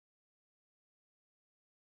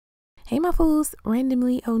Hey my fools,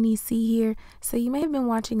 randomly Onisi here. So you may have been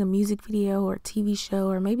watching a music video or TV show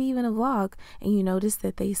or maybe even a vlog, and you noticed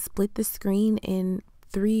that they split the screen in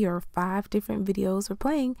 3 or 5 different videos were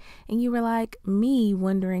playing, and you were like me,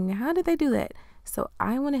 wondering how did they do that? So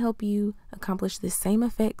I want to help you accomplish the same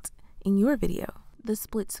effect in your video, the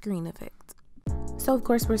split screen effect. So of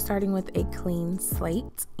course we're starting with a clean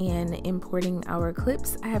slate and importing our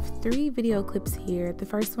clips. I have 3 video clips here. The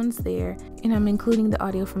first one's there, and I'm including the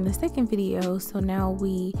audio from the second video. So now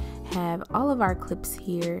we have all of our clips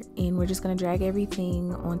here, and we're just going to drag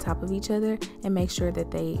everything on top of each other and make sure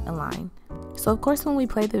that they align. So of course when we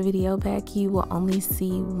play the video back, you will only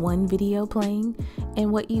see one video playing,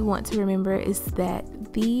 and what you want to remember is that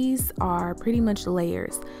these are pretty much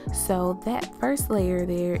layers. So that first layer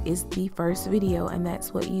there is the first video, and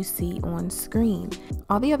that's what you see on screen.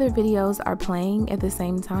 All the other videos are playing at the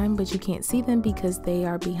same time, but you can't see them because they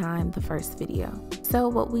are behind the first video. So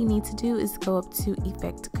what we need to do is go up to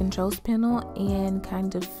Effect Controls panel and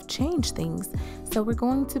kind of change things. So we're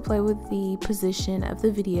going to play with the position of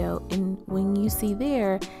the video, and when you see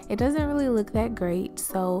there, it doesn't really look that great.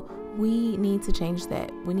 So we need to change that.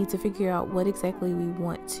 We need to figure out what exactly we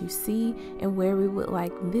want to see and where we would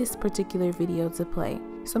like this particular video to play.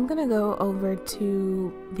 So I'm gonna go over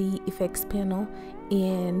to the effects panel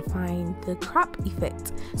and find the crop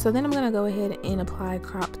effect. So then I'm gonna go ahead and apply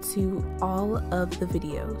crop to all of the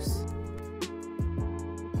videos.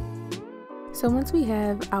 So once we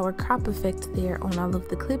have our crop effect there on all of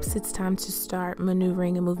the clips, it's time to start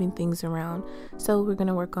maneuvering and moving things around. So we're going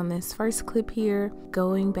to work on this first clip here,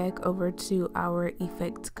 going back over to our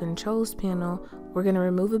Effect Controls panel. We're going to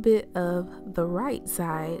remove a bit of the right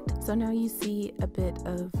side. So now you see a bit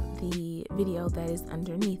of the video that is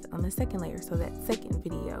underneath on the second layer, so that second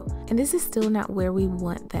video. And this is still not where we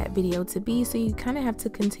want that video to be, so you kind of have to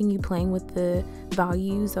continue playing with the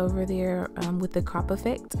values over there with the crop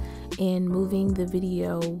effect and moving the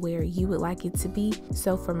video where you would like it to be.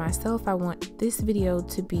 So for myself, I want this video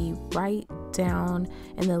to be right down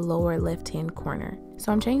in the lower left hand corner.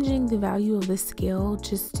 So I'm changing the value of the scale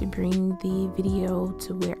just to bring the video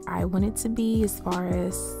to where I want it to be as far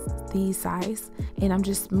as the size, and I'm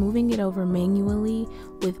just moving it over manually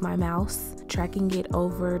with my mouse, tracking it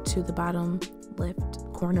over to the bottom left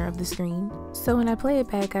corner of the screen. So when I play it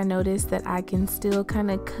back, I notice that I can still kind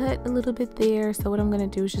of cut a little bit there. So what I'm going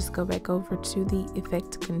to do is just go back over to the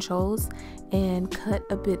effect controls and cut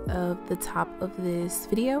a bit of the top of this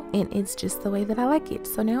video, and it's just the way that I like it.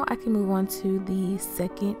 So now I can move on to the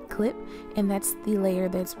second clip, and that's the layer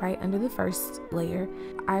that's right under the first layer.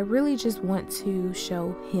 I really just want to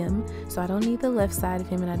show him, so I don't need the left side of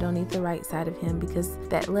him and I don't need the right side of him because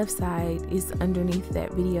that left side is underneath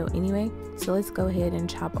that video anyway. So let's go ahead and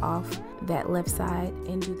chop off that left side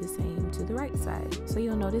and do the same to the right side. So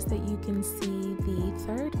you'll notice that you can see the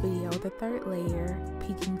third video, the third layer,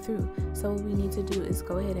 peeking through. So what we need to do is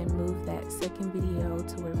go ahead and move that second video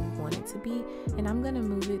to where we want it to be, and I'm going to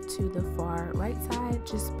move it to the far right side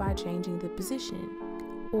just by changing the position.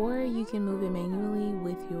 Or you can move it manually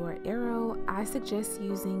with your arrow. I suggest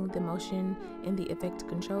using the motion in the effect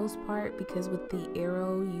controls part because with the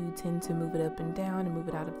arrow you tend to move it up and down and move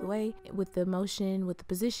it out of the way. With the motion, with the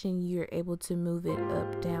position, you're able to move it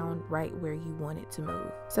up, down, right where you want it to move.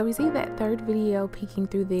 So we see that third video peeking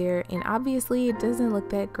through there, and obviously it doesn't look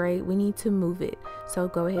that great. We need to move it. So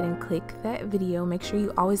go ahead and click that video. Make sure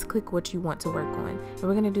you always click what you want to work on. And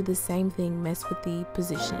we're gonna do the same thing, mess with the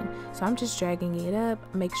position. So I'm just dragging it up.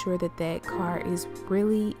 Make sure that that car is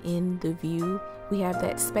really in the view. We have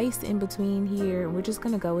that space in between here, and we're just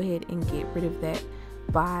going to go ahead and get rid of that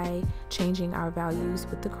by changing our values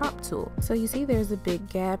with the crop tool. So you see there's a big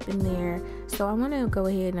gap in there, so I want to go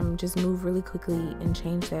ahead and just move really quickly and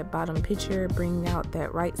change that bottom picture, bring out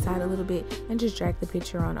that right side a little bit, and just drag the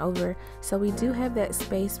picture on over. So we do have that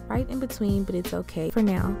space right in between, but it's okay for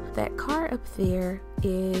now. That car up there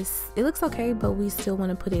it looks okay, but we still want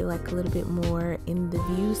to put it like a little bit more in the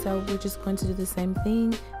view, so we're just going to do the same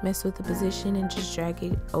thing, mess with the position and just drag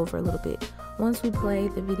it over a little bit. Once we play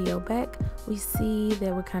the video back, we see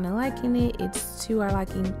that we're kind of liking it. It's to our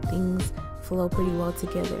liking, things flow pretty well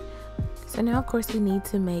together. So now of course we need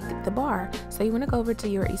to make the bar. So you want to go over to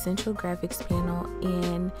your Essential Graphics panel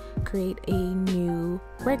and create a new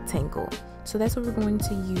rectangle. So that's what we're going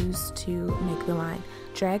to use to make the line.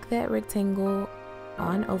 Drag that rectangle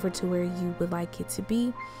on over to where you would like it to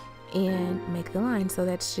be and make the line. So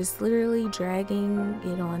that's just literally dragging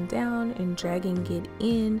it on down and dragging it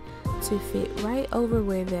in to fit right over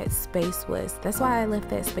where that space was. That's why I left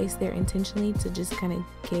that space there intentionally, to just kind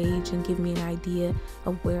of gauge and give me an idea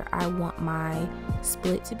of where I want my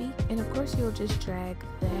split to be. And of course you'll just drag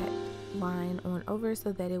that line on over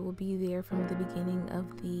so that it will be there from the beginning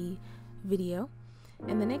of the video.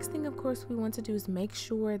 And the next thing, of course, we want to do is make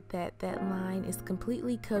sure that that line is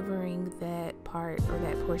completely covering that part or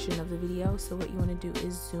that portion of the video. So what you want to do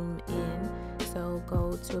is zoom in. So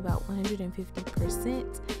go to about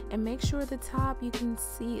 150% and make sure the top, you can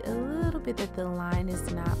see a little bit that the line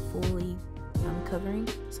is not fully covering.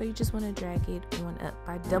 So you just want to drag it on up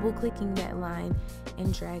by double clicking that line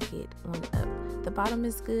and drag it on up. The bottom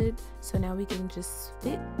is good, so now we can just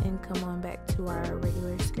fit and come on back to our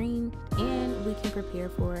regular screen, and we can prepare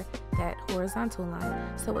for that horizontal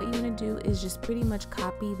line. So what you want to do is just pretty much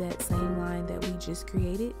copy that same line that we just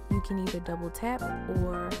created. You can either double tap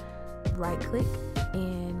or right click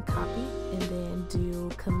and copy, and then do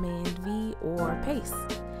Command V or paste.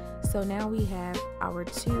 So now we have our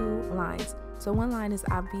two lines. So one line is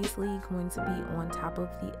obviously going to be on top of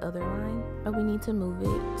the other line, but we need to move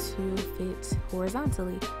it to fit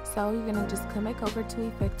horizontally. So you're going to just come back over to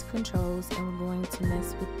Effect Controls, and we're going to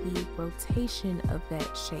mess with the rotation of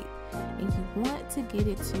that shape. And you want to get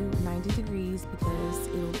it to 90 degrees because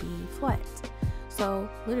it'll be flat. So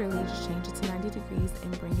literally just change it to 90 degrees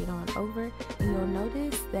and bring it on over, and you'll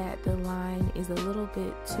notice that the line is a little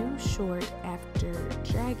bit too short after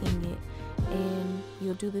dragging it. And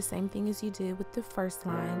you'll do the same thing as you did with the first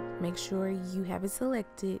line. Make sure you have it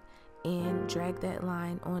selected and drag that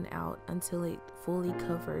line on out until it fully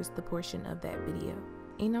covers the portion of that video.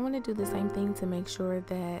 And I want to do the same thing to make sure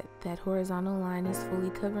that that horizontal line is fully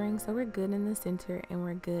covering. So we're good in the center and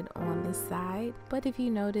we're good on the side. But if you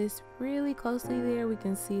notice really closely there, we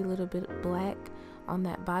can see a little bit black on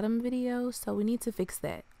that bottom video. So we need to fix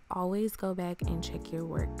that. Always go back and check your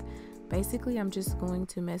work. Basically, I'm just going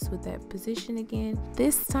to mess with that position again.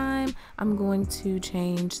 This time, I'm going to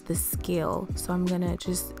change the scale. So I'm gonna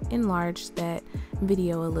just enlarge that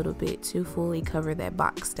video a little bit to fully cover that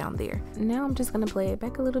box down there. Now I'm just gonna play it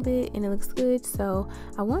back a little bit and it looks good. So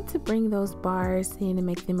I want to bring those bars in and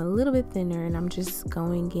make them a little bit thinner, and I'm just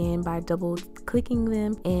going in by double clicking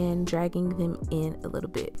them and dragging them in a little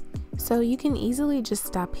bit. So you can easily just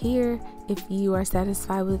stop here if you are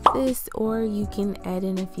satisfied with this, or you can add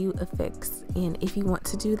in a few effects. And if you want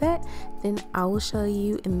to do that, then I will show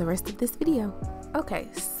you in the rest of this video. Okay,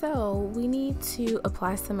 so we need to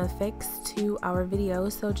apply some effects to our video.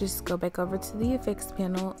 So just go back over to the effects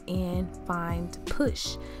panel and find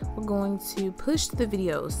push. We're going to push the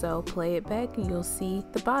video. So play it back and you'll see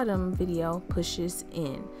the bottom video pushes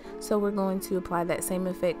in. So we're going to apply that same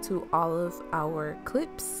effect to all of our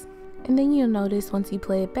clips. And then you'll notice once you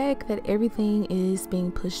play it back that everything is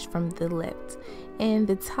being pushed from the left. And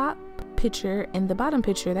the top picture and the bottom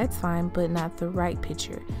picture, that's fine, but not the right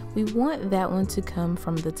picture. We want that one to come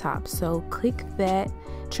from the top. So click that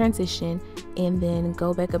transition and then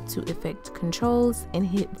go back up to Effect Controls and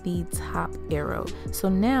hit the top arrow. So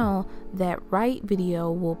now that right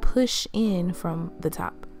video will push in from the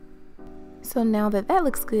top. So now that that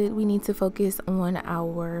looks good, we need to focus on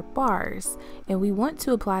our bars, and we want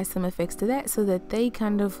to apply some effects to that so that they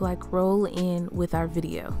kind of like roll in with our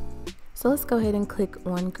video. So let's go ahead and click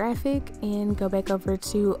on graphic and go back over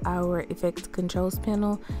to our Effect Controls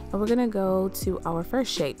panel, and we're gonna go to our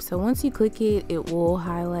first shape. So once you click it, it will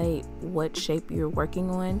highlight what shape you're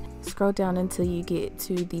working on. Scroll down until you get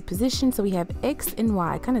to the position. So we have X and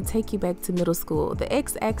Y, kind of take you back to middle school. The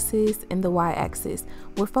X axis and the Y axis.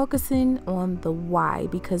 We're focusing on the Y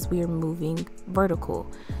because we are moving vertical.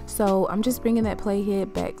 So I'm just bringing that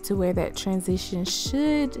playhead back to where that transition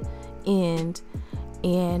should end,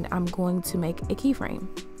 and I'm going to make a keyframe.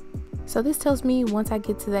 So this tells me once I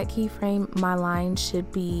get to that keyframe, my line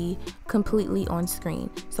should be completely on screen.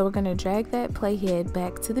 So we're gonna drag that playhead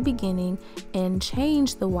back to the beginning and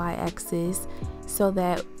change the Y-axis so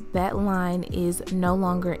that that line is no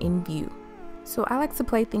longer in view. So I like to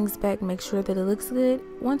play things back, make sure that it looks good.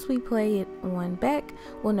 Once we play it on back,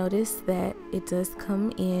 we'll notice that it does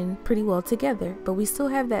come in pretty well together, but we still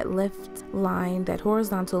have that left line, that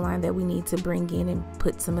horizontal line that we need to bring in and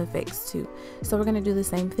put some effects to. So we're gonna do the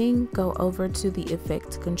same thing, go over to the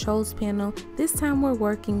Effect Controls panel. This time we're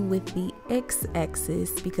working with the X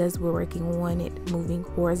axis because we're working on it moving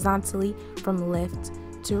horizontally from left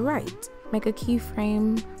to right. Make a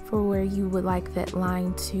keyframe for where you would like that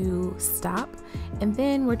line to stop, and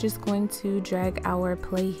then we're just going to drag our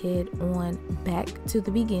playhead on back to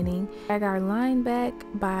the beginning. Drag our line back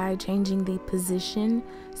by changing the position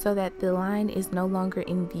so that the line is no longer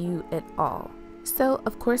in view at all. So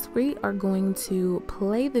of course we are going to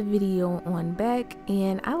play the video on back,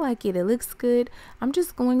 and I like it, it looks good. I'm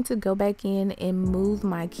just going to go back in and move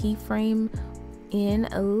my keyframe in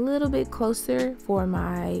a little bit closer for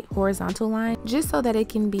my horizontal line, just so that it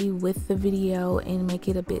can be with the video and make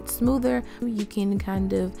it a bit smoother. You can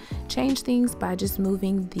kind of change things by just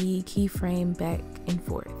moving the keyframe back and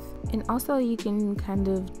forth. And also you can kind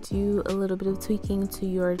of do a little bit of tweaking to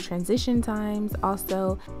your transition times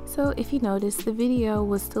also. So if you notice, the video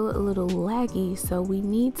was still a little laggy, so we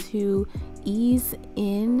need to ease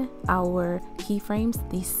in our keyframes.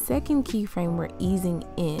 The second keyframe we're easing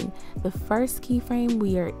in. The first keyframe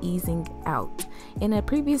we are easing out. In a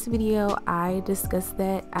previous video I discussed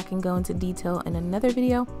that. I can go into detail in another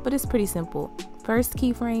video, but it's pretty simple. First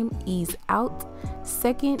keyframe, ease out.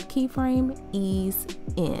 Second keyframe, ease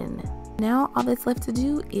in. Now all that's left to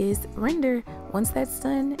do is render. Once that's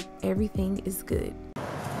done, everything is good.